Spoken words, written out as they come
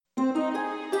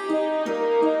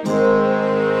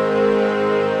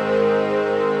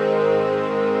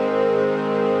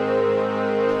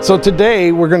So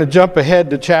today we're going to jump ahead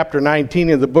to chapter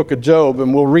 19 of the book of Job,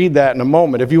 and we'll read that in a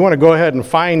moment. If you want to go ahead and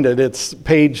find it, it's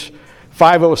page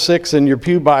 506 in your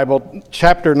Pew Bible,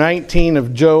 chapter 19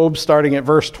 of Job, starting at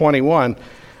verse 21.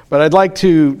 But I'd like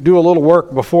to do a little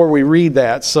work before we read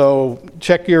that, so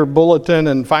check your bulletin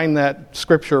and find that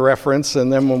scripture reference,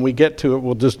 and then when we get to it,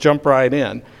 we'll just jump right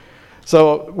in.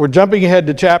 So we're jumping ahead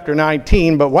to chapter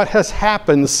 19, but what has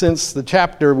happened since the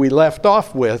chapter we left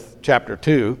off with, chapter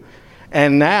 2,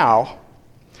 and now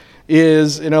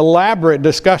is an elaborate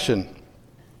discussion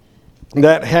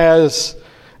that has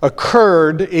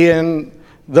occurred in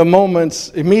the moments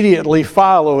immediately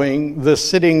following the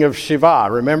sitting of Shiva.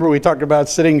 Remember we talked about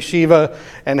sitting Shiva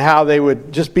and how they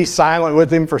would just be silent with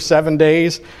him for 7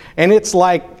 days? And it's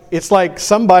like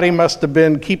somebody must have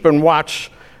been keeping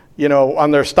watch, on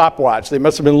their stopwatch. They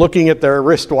must have been looking at their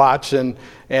wristwatch, and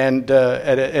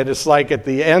it's like at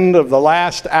the end of the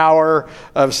last hour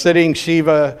of sitting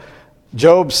Shiva,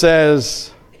 Job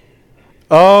says,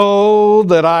 "Oh,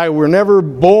 that I were never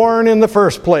born in the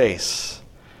first place.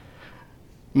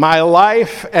 My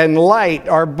life and light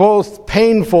are both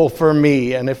painful for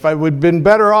me, and if I would have been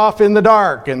better off in the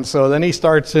dark." And so then he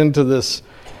starts into this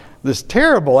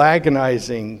terrible,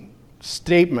 agonizing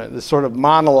statement, this sort of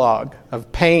monologue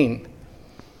of pain.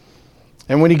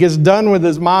 And when he gets done with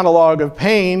his monologue of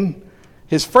pain,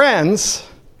 his friends,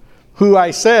 who I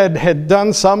said had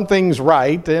done some things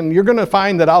right, and you're going to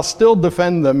find that I'll still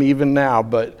defend them even now,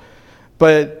 but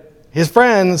his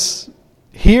friends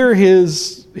hear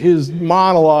his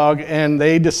monologue and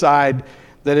they decide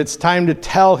that it's time to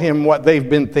tell him what they've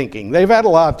been thinking. They've had a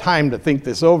lot of time to think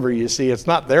this over, you see. It's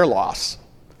not their loss.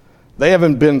 They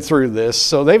haven't been through this,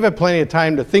 so they've had plenty of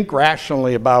time to think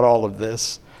rationally about all of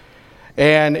this.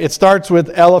 And it starts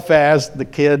with Eliphaz, the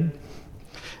kid,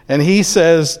 and he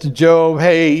says to Job,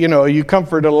 "Hey, you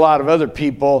comforted a lot of other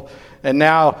people, and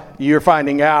now you're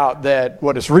finding out that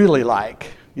what it's really like.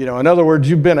 In other words,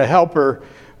 you've been a helper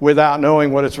without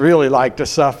knowing what it's really like to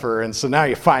suffer, and so now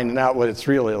you're finding out what it's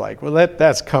really like." Well,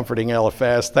 that's comforting,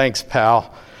 Eliphaz. Thanks,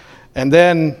 pal. And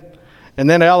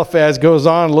then Eliphaz goes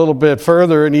on a little bit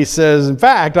further, and he says, "In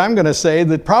fact, I'm going to say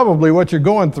that probably what you're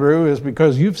going through is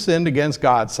because you've sinned against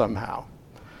God somehow."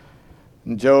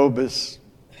 And Job is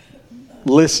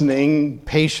listening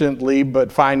patiently,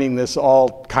 but finding this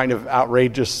all kind of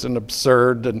outrageous and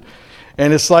absurd. And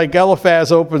it's like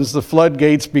Eliphaz opens the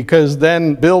floodgates, because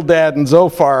then Bildad and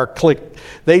Zophar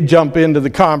they jump into the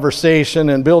conversation,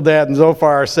 and Bildad and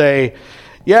Zophar say,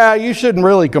 "Yeah, you shouldn't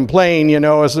really complain,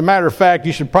 As a matter of fact,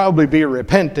 you should probably be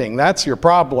repenting. That's your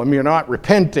problem. You're not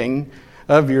repenting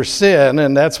of your sin,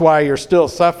 and that's why you're still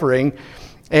suffering."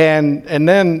 And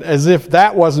then, as if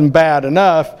that wasn't bad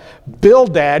enough,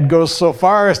 Bildad goes so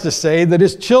far as to say that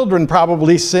his children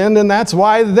probably sinned, and that's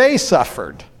why they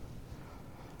suffered.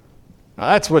 Now,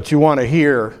 that's what you want to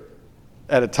hear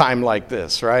at a time like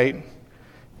this, right?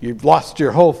 You've lost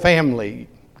your whole family.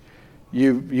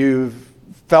 You've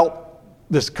felt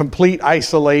this complete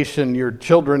isolation. Your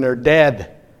children are dead.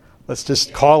 Let's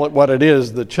just call it what it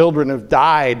is. The children have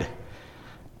died.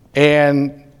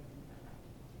 And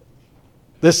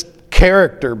this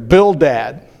character,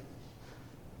 Bildad,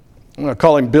 I'm going to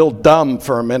call him Bill Dumb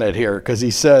for a minute here, because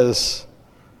he says,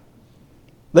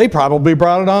 they probably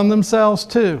brought it on themselves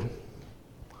too.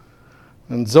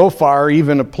 And Zophar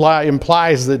even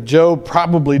implies that Job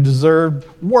probably deserved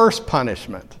worse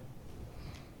punishment.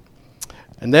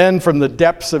 And then from the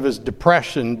depths of his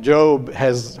depression, Job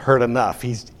has heard enough.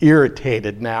 He's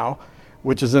irritated now,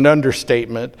 which is an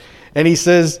understatement. And he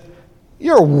says,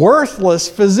 "You're worthless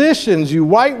physicians. You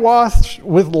whitewash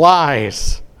with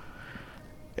lies."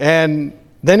 And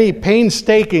then he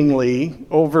painstakingly,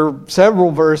 over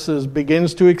several verses,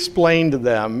 begins to explain to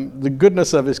them the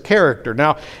goodness of his character.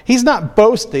 Now, he's not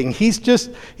boasting. He's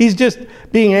just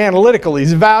being analytical.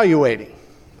 He's evaluating.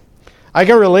 I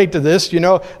can relate to this.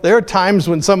 There are times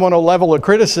when someone will level a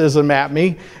criticism at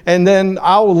me, and then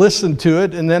I'll listen to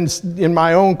it, and then in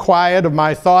my own quiet of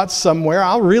my thoughts somewhere,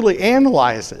 I'll really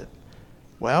analyze it.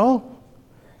 Well,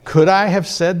 could I have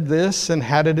said this and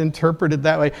had it interpreted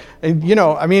that way? And,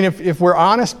 if we're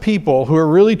honest people who are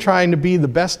really trying to be the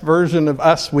best version of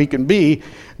us we can be,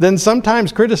 then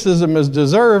sometimes criticism is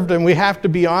deserved, and we have to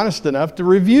be honest enough to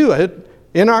review it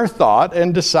in our thought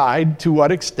and decide to what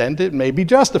extent it may be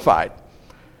justified.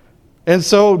 And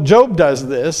so Job does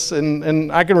this,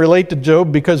 and I can relate to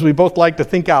Job because we both like to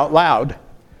think out loud.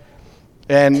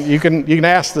 And you can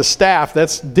ask the staff,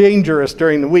 that's dangerous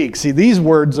during the week. See, these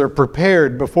words are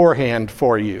prepared beforehand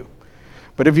for you.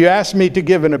 But if you ask me to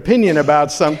give an opinion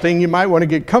about something, you might want to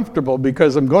get comfortable,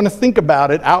 because I'm going to think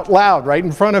about it out loud right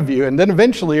in front of you and then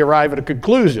eventually arrive at a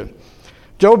conclusion.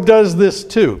 Job does this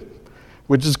too,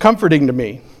 which is comforting to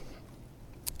me,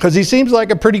 because he seems like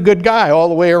a pretty good guy all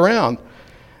the way around.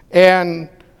 And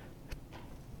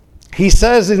he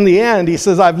says in the end, he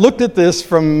says, I've looked at this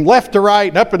from left to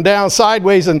right, up and down,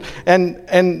 sideways,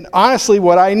 and honestly,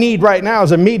 what I need right now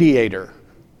is a mediator.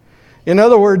 In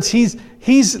other words,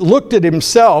 he's looked at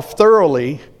himself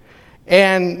thoroughly,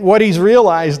 and what he's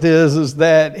realized is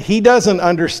that he doesn't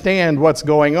understand what's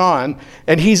going on,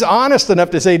 and he's honest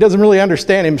enough to say he doesn't really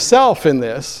understand himself in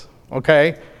this,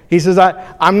 okay? He says,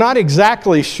 I'm not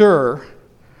exactly sure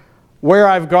where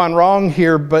I've gone wrong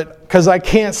here, but because I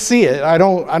can't see it. I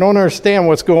don't understand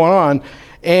what's going on.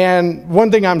 And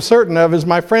one thing I'm certain of is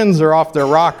my friends are off their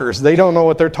rockers. They don't know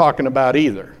what they're talking about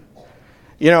either.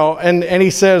 You know, and he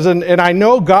says, and I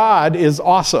know God is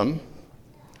awesome,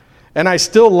 and I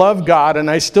still love God, and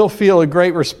I still feel a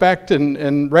great respect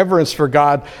and reverence for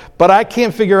God, but I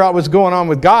can't figure out what's going on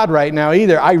with God right now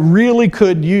either. I really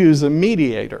could use a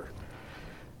mediator.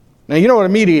 Now, you know what a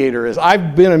mediator is.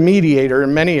 I've been a mediator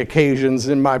on many occasions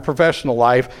in my professional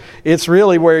life. It's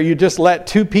really where you just let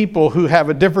two people who have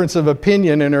a difference of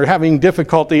opinion and are having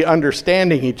difficulty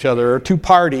understanding each other, or two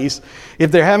parties,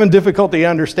 if they're having difficulty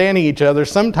understanding each other,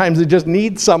 sometimes they just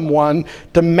need someone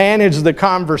to manage the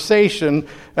conversation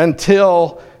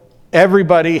until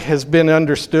everybody has been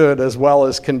understood as well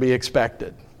as can be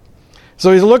expected.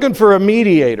 So he's looking for a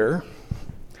mediator.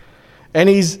 And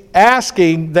he's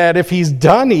asking that if he's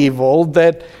done evil,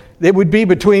 that it would be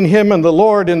between him and the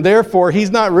Lord, and therefore he's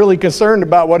not really concerned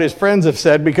about what his friends have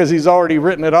said, because he's already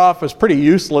written it off as pretty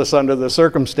useless under the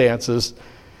circumstances.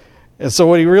 And so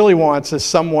what he really wants is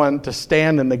someone to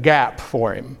stand in the gap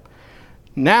for him.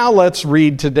 Now let's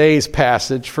read today's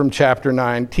passage from chapter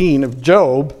 19 of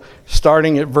Job,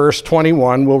 starting at verse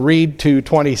 21. We'll read to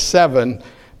 27,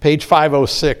 page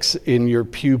 506 in your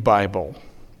Pew Bible.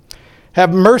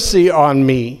 Have mercy on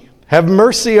me. Have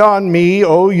mercy on me,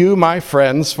 O you, my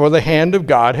friends, for the hand of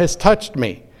God has touched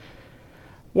me.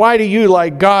 Why do you,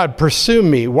 like God, pursue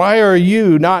me? Why are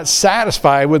you not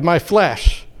satisfied with my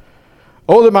flesh?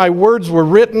 Oh, that my words were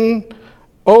written.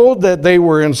 Oh, that they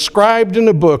were inscribed in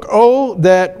a book. Oh,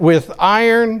 that with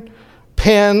iron,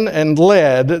 pen, and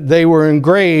lead they were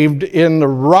engraved in the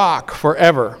rock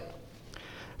forever.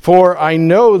 For I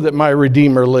know that my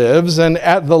Redeemer lives, and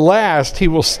at the last he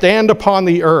will stand upon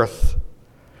the earth.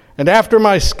 And after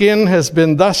my skin has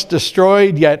been thus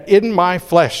destroyed, yet in my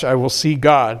flesh I will see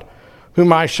God,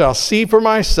 whom I shall see for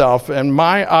myself, and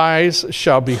my eyes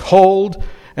shall behold,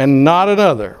 and not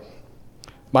another.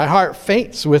 My heart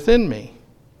faints within me.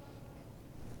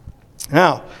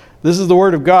 Now, this is the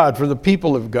word of God for the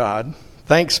people of God.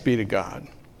 Thanks be to God.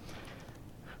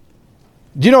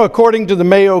 Do you know, according to the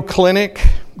Mayo Clinic,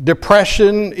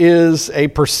 depression is a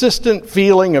persistent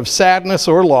feeling of sadness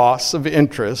or loss of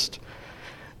interest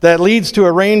that leads to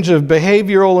a range of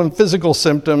behavioral and physical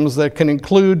symptoms that can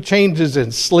include changes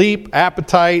in sleep,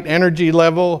 appetite, energy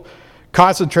level,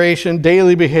 concentration,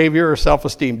 daily behavior, or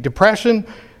self-esteem. Depression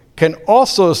can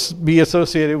also be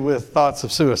associated with thoughts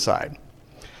of suicide.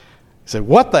 You say,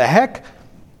 what the heck?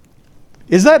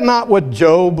 Is that not what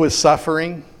Job was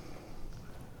suffering?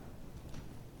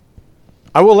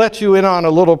 I will let you in on a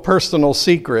little personal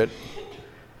secret.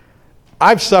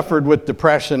 I've suffered with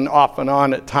depression off and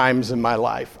on at times in my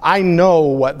life. I know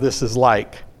what this is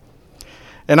like.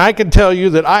 And I can tell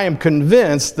you that I am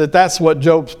convinced that that's what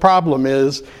Job's problem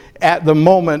is at the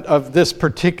moment of this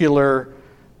particular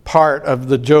part of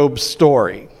the Job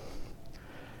story.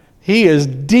 He is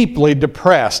deeply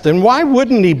depressed. And why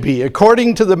wouldn't he be?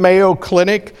 According to the Mayo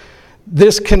Clinic,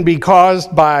 this can be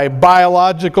caused by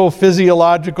biological,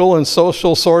 physiological, and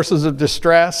social sources of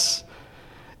distress.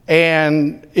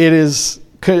 And it is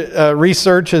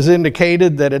research has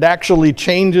indicated that it actually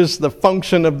changes the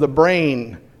function of the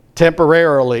brain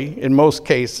temporarily in most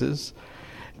cases.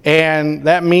 And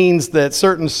that means that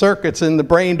certain circuits in the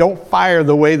brain don't fire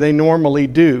the way they normally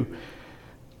do.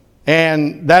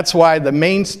 And that's why the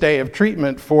mainstay of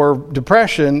treatment for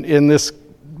depression in this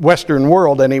Western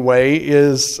world anyway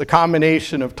is a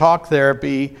combination of talk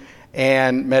therapy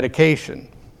and medication.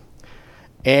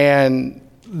 And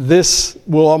this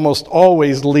will almost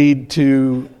always lead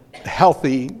to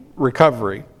healthy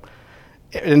recovery.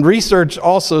 And research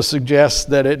also suggests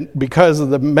that because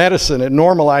of the medicine, it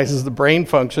normalizes the brain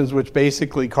functions, which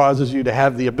basically causes you to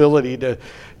have the ability to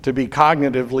be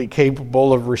cognitively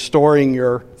capable of restoring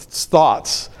your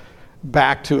thoughts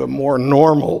back to a more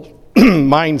normal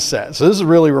mindset. So this is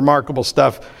really remarkable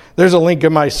stuff. There's a link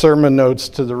in my sermon notes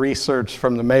to the research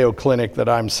from the Mayo Clinic that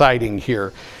I'm citing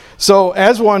here. So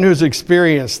as one who's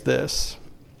experienced this,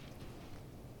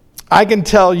 I can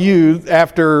tell you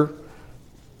after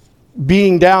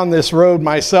being down this road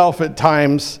myself at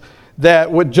times,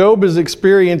 that what Job is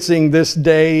experiencing this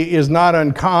day is not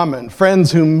uncommon.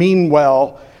 Friends who mean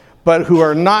well, but who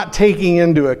are not taking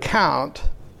into account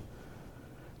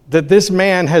that this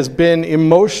man has been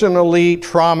emotionally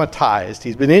traumatized.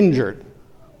 He's been injured,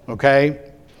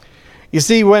 okay? You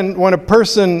see, when a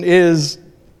person is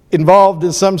involved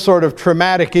in some sort of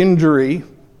traumatic injury,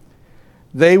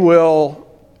 they will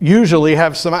usually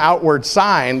have some outward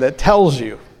sign that tells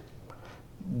you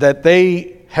that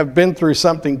they have been through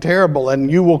something terrible, and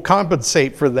you will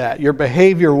compensate for that. Your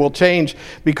behavior will change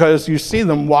because you see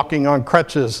them walking on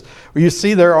crutches, or you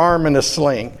see their arm in a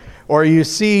sling, or you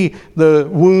see the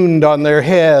wound on their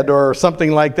head or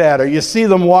something like that, or you see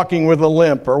them walking with a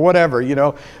limp or whatever,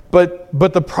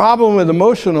 But the problem with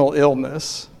emotional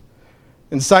illness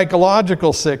and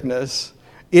psychological sickness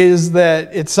is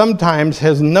that it sometimes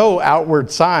has no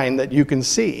outward sign that you can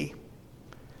see.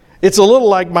 It's a little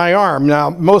like my arm.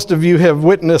 Now, most of you have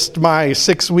witnessed my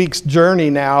 6 weeks journey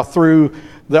now through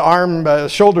the arm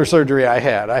shoulder surgery I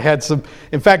had.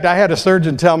 In fact, I had a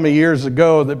surgeon tell me years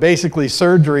ago that basically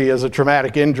surgery is a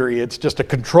traumatic injury. It's just a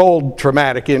controlled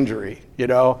traumatic injury,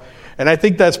 And I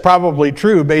think that's probably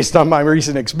true based on my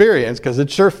recent experience, because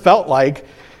it sure felt like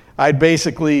I'd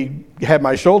basically had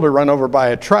my shoulder run over by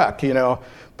a truck,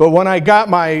 But when I got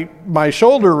my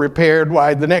shoulder repaired,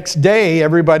 why, the next day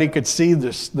everybody could see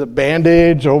the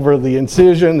bandage over the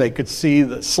incision. They could see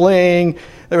the sling.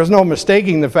 There was no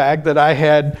mistaking the fact that I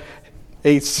had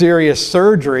a serious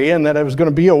surgery and that it was going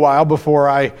to be a while before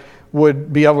I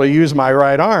would be able to use my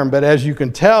right arm. But as you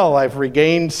can tell, I've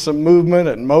regained some movement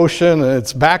and motion, and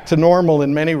it's back to normal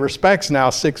in many respects now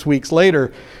 6 weeks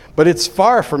later. But it's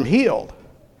far from healed.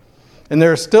 And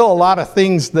there are still a lot of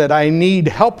things that I need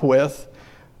help with,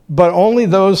 but only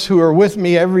those who are with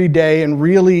me every day and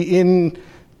really in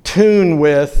tune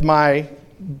with my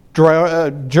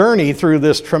journey through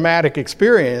this traumatic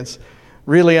experience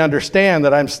really understand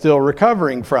that I'm still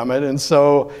recovering from it. And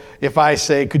so if I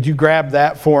say, could you grab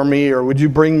that for me, or would you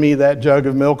bring me that jug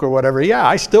of milk or whatever, yeah,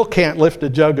 I still can't lift a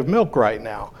jug of milk right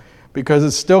now because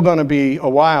it's still going to be a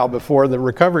while before the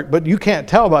recovery, but you can't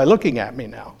tell by looking at me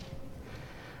now.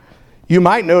 You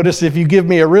might notice if you give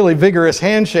me a really vigorous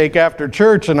handshake after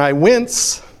church and I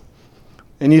wince,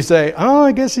 and you say, oh,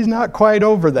 I guess he's not quite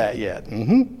over that yet.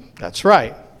 That's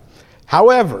right.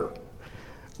 However,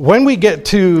 when we get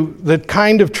to the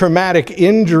kind of traumatic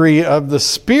injury of the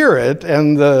spirit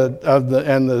and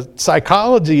the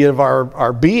psychology of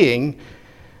our being,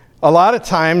 a lot of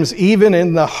times, even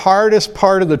in the hardest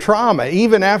part of the trauma,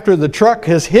 even after the truck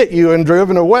has hit you and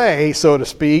driven away, so to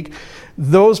speak,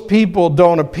 those people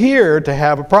don't appear to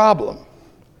have a problem.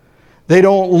 They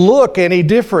don't look any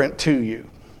different to you.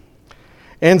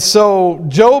 And so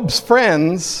Job's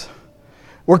friends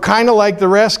were kind of like the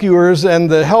rescuers and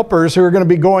the helpers who are going to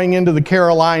be going into the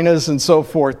Carolinas and so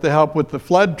forth to help with the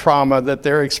flood trauma that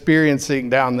they're experiencing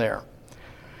down there.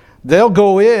 They'll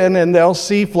go in and they'll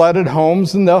see flooded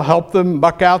homes, and they'll help them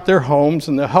muck out their homes,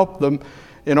 and they'll help them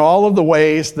in all of the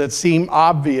ways that seem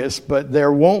obvious, but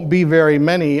there won't be very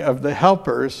many of the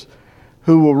helpers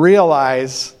who will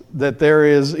realize that there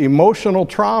is emotional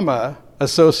trauma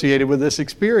associated with this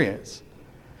experience.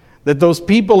 That those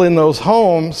people in those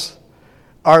homes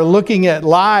are looking at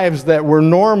lives that were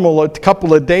normal a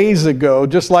couple of days ago,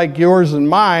 just like yours and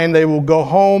mine. They will go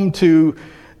home to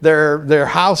their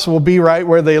house will be right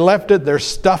where they left it. Their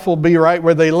stuff will be right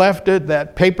where they left it.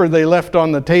 That paper they left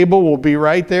on the table will be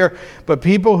right there. But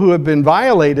people who have been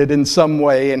violated in some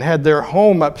way and had their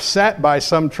home upset by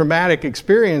some traumatic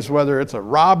experience, whether it's a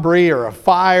robbery or a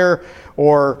fire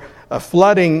or a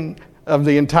flooding of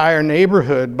the entire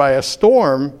neighborhood by a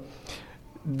storm,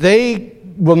 they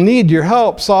will need your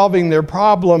help solving their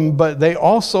problem, but they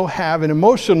also have an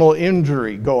emotional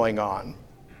injury going on.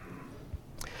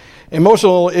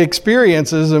 Emotional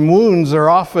experiences and wounds are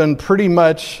often pretty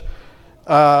much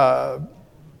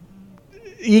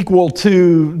equal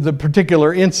to the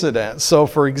particular incident. So,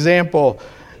 for example,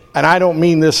 and I don't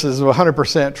mean this is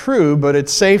 100% true, but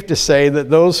it's safe to say that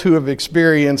those who have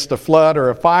experienced a flood or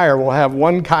a fire will have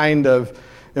one kind of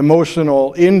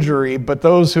emotional injury, but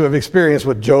those who have experienced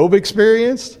what Job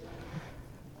experienced,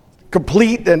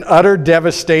 complete and utter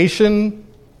devastation,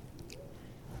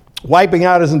 wiping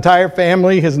out his entire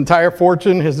family, his entire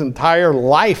fortune, his entire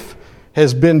life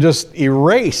has been just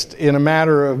erased in a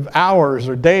matter of hours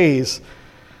or days.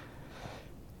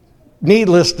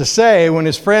 Needless to say, when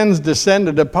his friends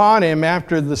descended upon him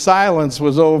after the silence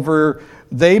was over,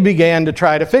 they began to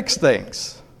try to fix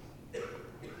things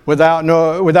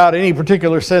without any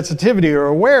particular sensitivity or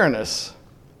awareness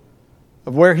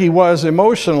of where he was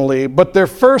emotionally, but their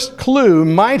first clue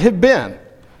might have been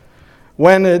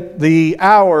when at the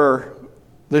hour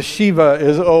the Shiva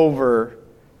is over,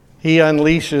 he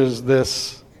unleashes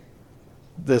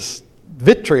this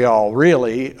vitriol,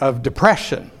 really, of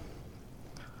depression.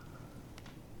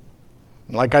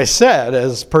 Like I said,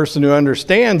 as a person who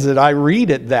understands it, I read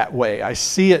it that way. I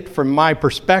see it from my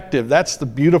perspective. That's the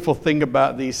beautiful thing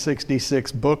about these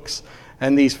 66 books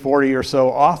and these 40 or so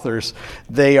authors.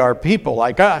 They are people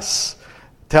like us,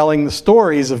 telling the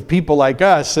stories of people like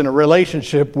us in a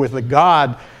relationship with a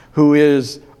God who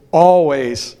is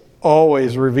always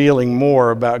revealing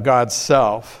more about God's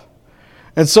self.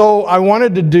 And so I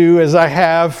wanted to do, as I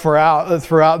have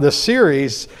throughout this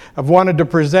series, I've wanted to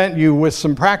present you with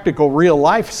some practical real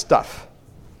life stuff.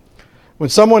 When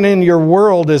someone in your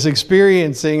world is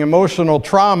experiencing emotional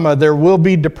trauma, there will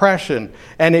be depression,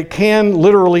 and it can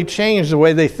literally change the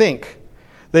way they think.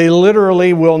 They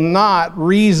literally will not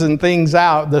reason things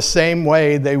out the same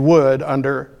way they would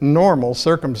under normal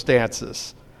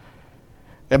circumstances.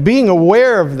 And being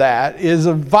aware of that is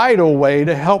a vital way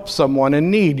to help someone in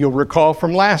need. You'll recall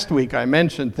from last week I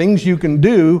mentioned things you can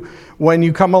do when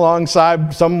you come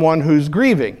alongside someone who's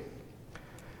grieving.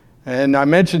 And I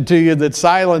mentioned to you that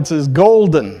silence is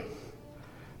golden.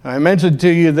 I mentioned to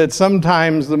you that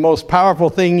sometimes the most powerful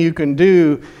thing you can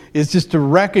do is just to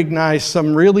recognize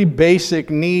some really basic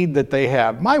need that they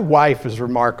have. My wife is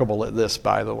remarkable at this,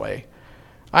 by the way.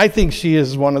 I think she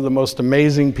is one of the most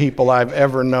amazing people I've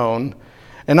ever known.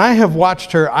 And I have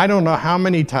watched her, I don't know how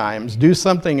many times, do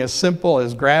something as simple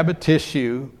as grab a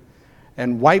tissue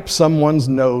and wipe someone's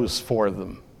nose for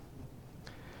them.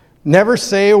 Never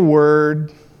say a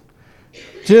word.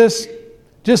 Just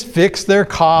fix their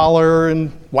collar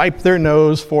and wipe their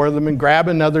nose for them and grab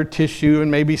another tissue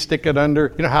and maybe stick it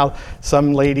under, you know how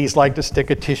some ladies like to stick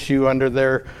a tissue under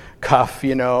their cuff,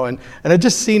 you know, and I've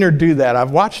just seen her do that.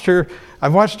 I've watched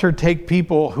her take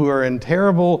people who are in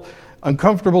terrible,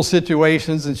 uncomfortable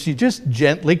situations, and she just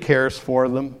gently cares for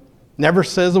them, never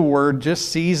says a word, just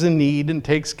sees a need and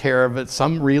takes care of it,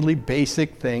 some really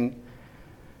basic thing.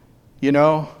 You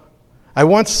know, I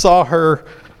once saw her,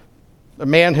 a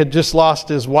man had just lost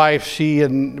his wife.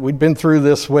 We'd been through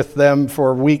this with them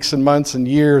for weeks and months and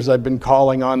years. I'd been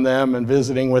calling on them and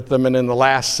visiting with them, and in the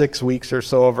last 6 weeks or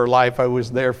so of her life, I was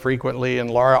there frequently,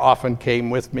 and Laura often came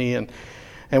with me, and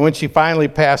when she finally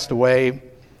passed away,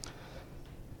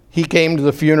 he came to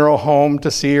the funeral home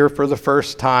to see her for the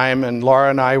first time, and Laura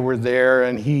and I were there,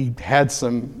 and he had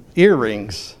some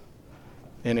earrings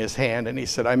in his hand, and he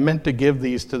said, I meant to give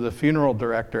these to the funeral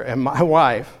director. And my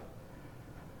wife,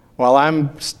 while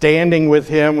I'm standing with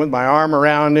him with my arm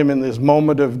around him in this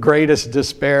moment of greatest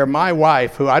despair, my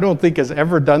wife, who I don't think has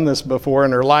ever done this before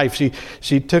in her life,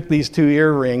 she took these 2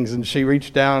 earrings and she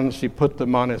reached down and she put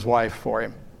them on his wife for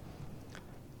him.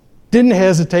 Didn't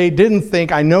hesitate, didn't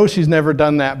think, I know she's never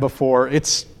done that before.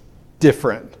 It's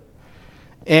different.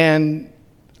 And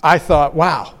I thought,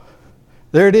 wow,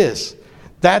 there it is.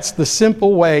 That's the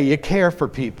simple way you care for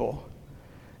people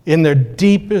in their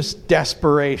deepest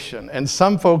desperation. And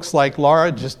some folks like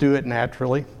Laura just do it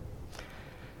naturally.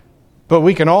 But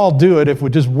we can all do it if we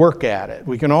just work at it.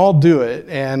 We can all do it.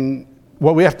 And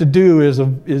what we have to do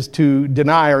is to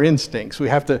deny our instincts. We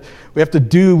have to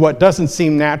do what doesn't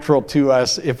seem natural to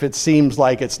us if it seems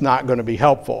like it's not going to be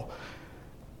helpful.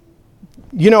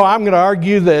 You know, I'm going to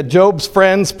argue that Job's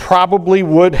friends probably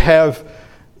would have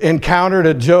encountered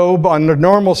a Job under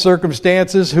normal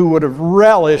circumstances who would have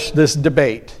relished this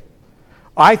debate.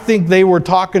 I think they were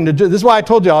talking to Job. This is why I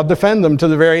told you I'll defend them to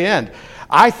the very end.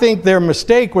 I think their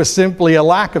mistake was simply a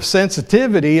lack of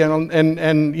sensitivity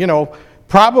and you know,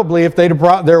 probably if they'd have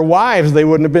brought their wives, they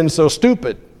wouldn't have been so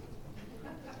stupid.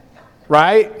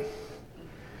 Right?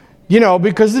 You know,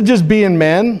 because they're just being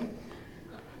men.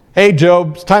 Hey,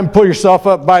 Job, it's time to pull yourself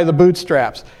up by the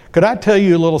bootstraps. Could I tell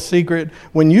you a little secret?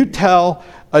 When you tell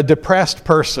a depressed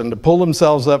person to pull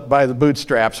themselves up by the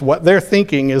bootstraps, what they're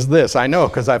thinking is this. I know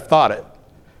because I've thought it.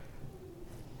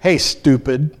 Hey,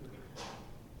 stupid.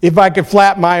 If I could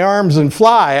flap my arms and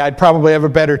fly, I'd probably have a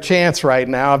better chance right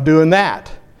now of doing that.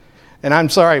 And I'm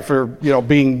sorry for,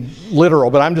 being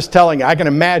literal, but I'm just telling you, I can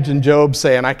imagine Job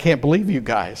saying, I can't believe you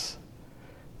guys.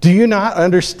 Do you not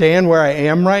understand where I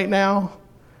am right now?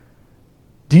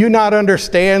 Do you not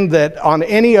understand that on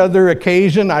any other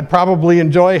occasion, I'd probably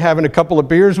enjoy having a couple of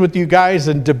beers with you guys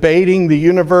and debating the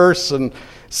universe and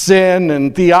sin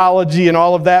and theology and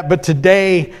all of that. But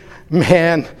today,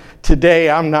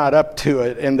 I'm not up to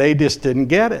it. And they just didn't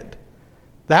get it.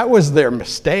 That was their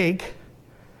mistake.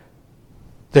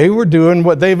 They were doing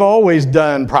what they've always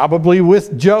done, probably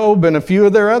with Job and a few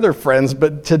of their other friends.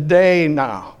 But today,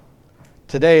 no.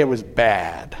 Today it was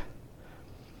bad.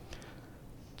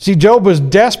 See, Job was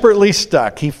desperately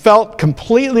stuck. He felt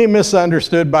completely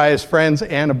misunderstood by his friends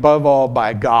and above all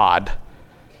by God.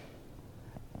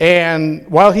 And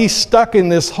while he's stuck in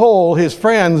this hole, his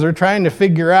friends are trying to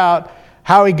figure out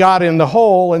how he got in the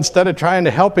hole instead of trying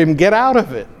to help him get out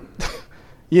of it.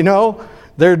 You know,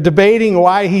 they're debating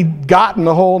why he got in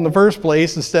the hole in the first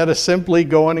place instead of simply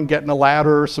going and getting a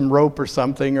ladder or some rope or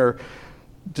something, or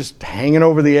just hanging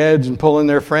over the edge and pulling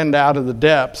their friend out of the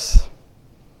depths.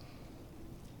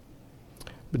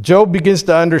 But Job begins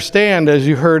to understand, as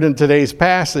you heard in today's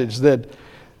passage, that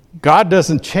God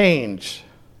doesn't change.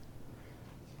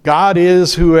 God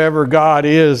is whoever God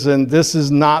is, and this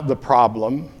is not the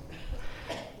problem.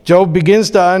 Job begins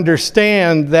to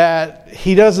understand that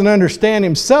he doesn't understand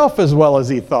himself as well as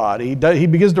he thought. He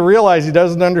begins to realize he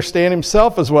doesn't understand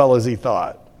himself as well as he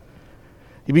thought.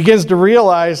 He begins to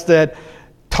realize that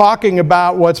talking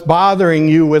about what's bothering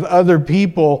you with other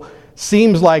people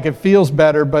seems like it feels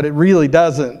better, but it really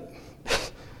doesn't.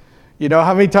 You know,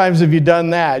 how many times have you done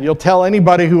that? You'll tell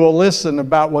anybody who will listen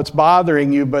about what's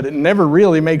bothering you, but it never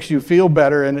really makes you feel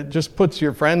better, and it just puts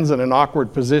your friends in an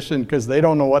awkward position because they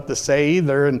don't know what to say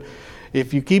either. And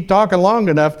if you keep talking long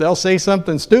enough, they'll say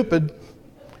something stupid.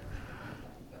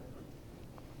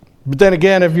 But then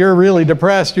again, if you're really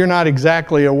depressed, you're not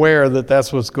exactly aware that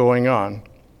that's what's going on.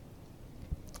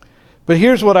 But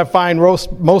here's what I find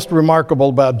most remarkable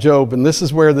about Job, and this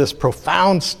is where this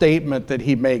profound statement that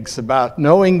he makes about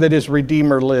knowing that his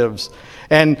Redeemer lives,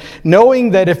 and knowing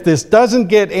that if this doesn't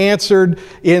get answered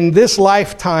in this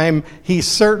lifetime, he's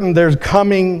certain there's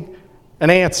coming an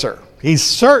answer. He's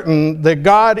certain that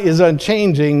God is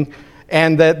unchanging,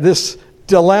 and that this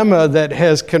dilemma that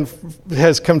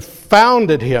has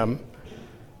confounded him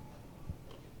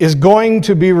is going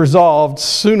to be resolved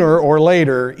sooner or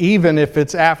later, even if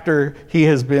it's after he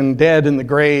has been dead in the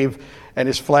grave and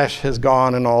his flesh has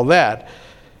gone and all that.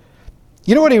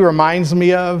 You know what he reminds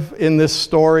me of in this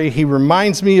story? He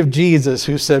reminds me of Jesus,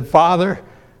 who said, Father,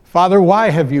 why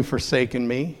have you forsaken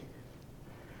me?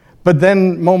 But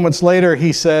then moments later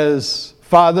he says,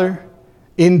 Father,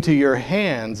 into your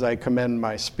hands I commend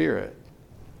my spirit.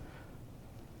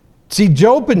 See,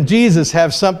 Job and Jesus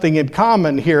have something in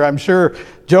common here. I'm sure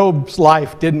Job's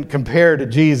life didn't compare to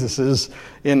Jesus's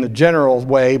in the general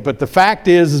way, but the fact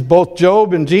is both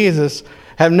Job and Jesus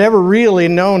have never really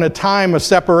known a time of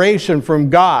separation from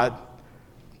God.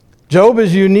 Job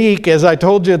is unique, as I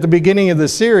told you at the beginning of the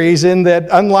series, in that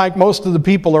unlike most of the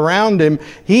people around him,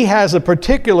 he has a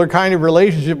particular kind of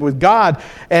relationship with God,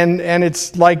 and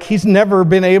it's like he's never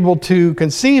been able to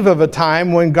conceive of a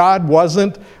time when God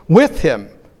wasn't with him.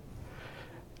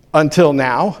 Until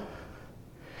now.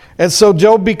 And so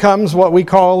Job becomes what we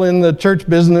call in the church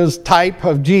business type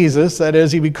of Jesus. That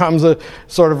is, he becomes a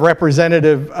sort of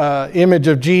representative image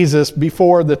of Jesus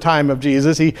before the time of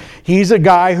Jesus. He's a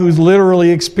guy who's literally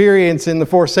experiencing the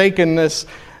forsakenness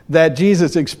that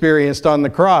Jesus experienced on the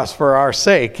cross for our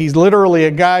sake. He's literally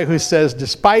a guy who says,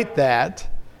 despite that,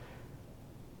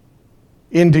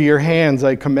 into your hands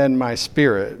I commend my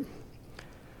spirit.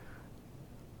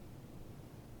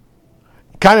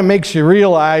 Kind of makes you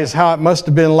realize how it must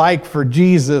have been like for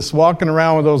Jesus walking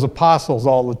around with those apostles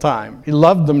all the time. He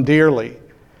loved them dearly.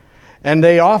 And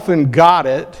they often got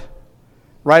it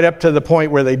right up to the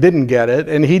point where they didn't get it,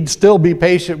 and he'd still be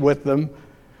patient with them.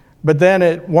 But then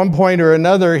at one point or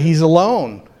another, he's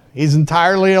alone. He's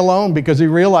entirely alone because he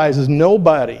realizes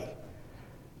nobody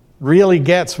really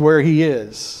gets where he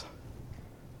is.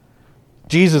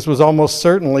 Jesus was almost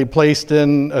certainly placed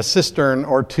in a cistern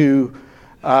or two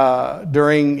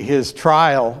during his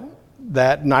trial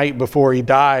that night before he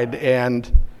died,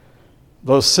 and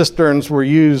those cisterns were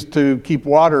used to keep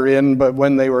water in, but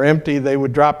when they were empty, they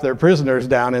would drop their prisoners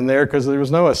down in there because there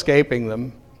was no escaping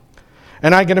them.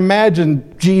 And I can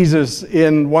imagine Jesus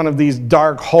in one of these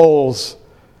dark holes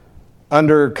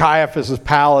under Caiaphas'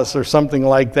 palace or something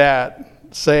like that,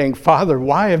 saying, Father,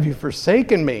 why have you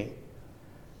forsaken me?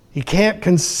 He can't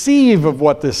conceive of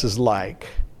what this is like.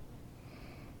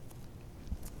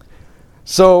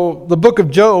 So the book of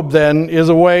Job, then, is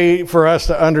a way for us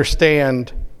to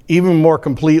understand even more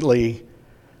completely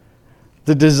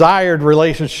the desired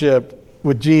relationship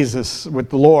with Jesus, with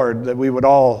the Lord, that we would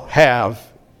all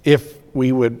have if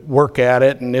we would work at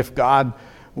it and if God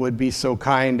would be so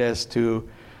kind as to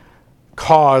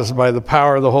cause by the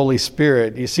power of the Holy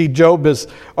Spirit. You see, Job has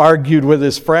argued with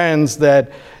his friends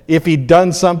that if he'd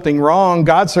done something wrong,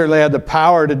 God certainly had the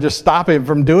power to just stop him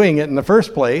from doing it in the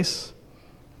first place.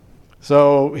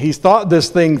 So he's thought this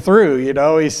thing through, you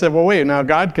know. He said, well, wait, now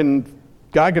God can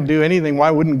do anything. Why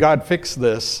wouldn't God fix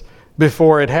this?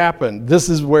 before it happened. This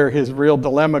is where his real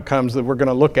dilemma comes that we're going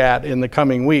to look at in the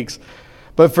coming weeks.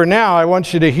 But for now, I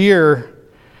want you to hear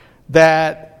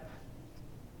that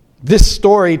this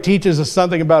story teaches us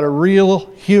something about a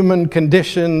real human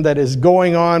condition that is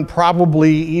going on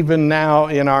probably even now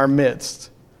in our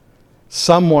midst.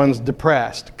 Someone's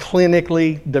depressed,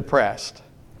 clinically depressed.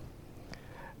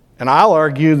 And I'll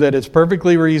argue that it's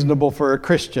perfectly reasonable for a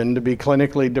Christian to be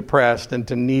clinically depressed and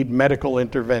to need medical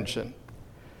intervention.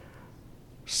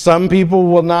 Some people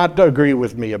will not agree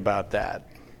with me about that.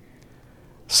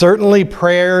 Certainly,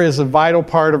 prayer is a vital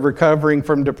part of recovering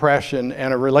from depression,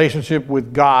 and a relationship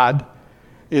with God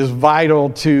is vital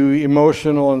to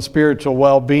emotional and spiritual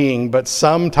well-being. But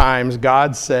sometimes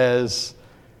God says,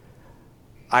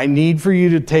 I need for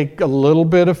you to take a little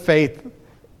bit of faith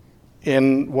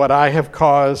in what I have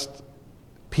caused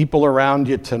people around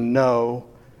you to know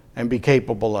and be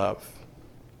capable of.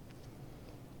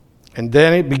 And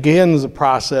then it begins a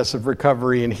process of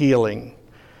recovery and healing.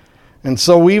 And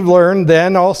so we've learned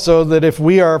then also that if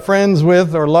we are friends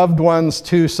with or loved ones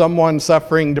to someone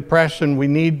suffering depression, we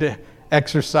need to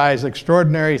exercise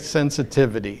extraordinary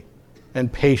sensitivity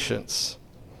and patience.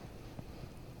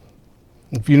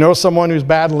 If you know someone who's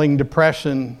battling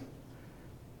depression,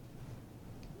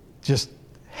 just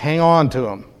hang on to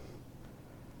them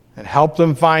and help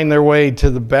them find their way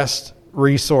to the best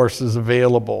resources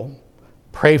available.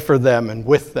 Pray for them and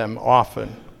with them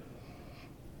often.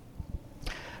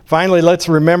 Finally, let's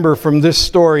remember from this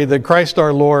story that Christ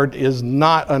our Lord is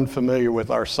not unfamiliar with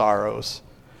our sorrows.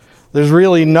 There's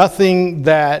really nothing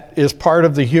that is part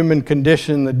of the human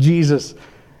condition that Jesus,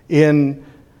 in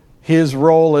his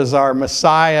role as our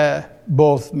Messiah,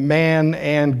 both man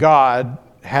and God,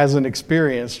 hasn't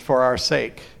experienced for our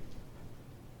sake.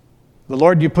 The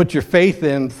Lord you put your faith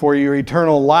in for your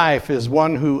eternal life is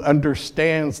one who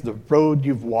understands the road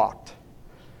you've walked,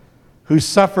 who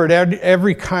suffered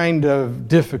every kind of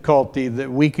difficulty that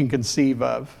we can conceive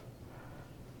of,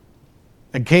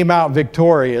 and came out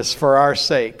victorious for our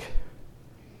sake.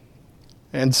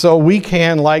 And so we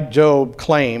can, like Job,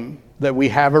 claim that we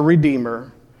have a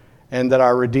Redeemer and that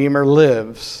our Redeemer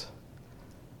lives,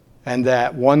 and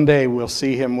that one day we'll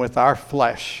see him with our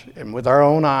flesh and with our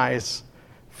own eyes,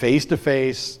 face to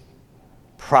face,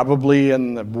 probably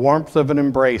in the warmth of an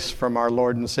embrace from our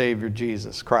Lord and Savior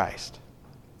Jesus Christ.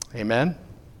 Amen?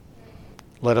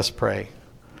 Let us pray.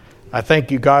 I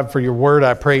thank you, God, for your word.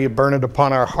 I pray you burn it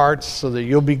upon our hearts so that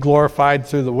you'll be glorified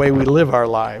through the way we live our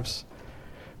lives.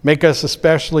 Make us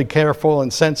especially careful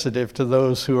and sensitive to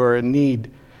those who are in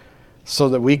need so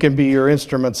that we can be your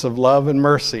instruments of love and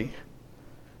mercy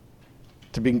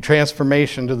to bring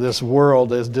transformation to this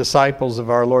world as disciples of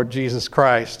our Lord Jesus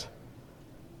Christ.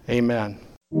 Amen.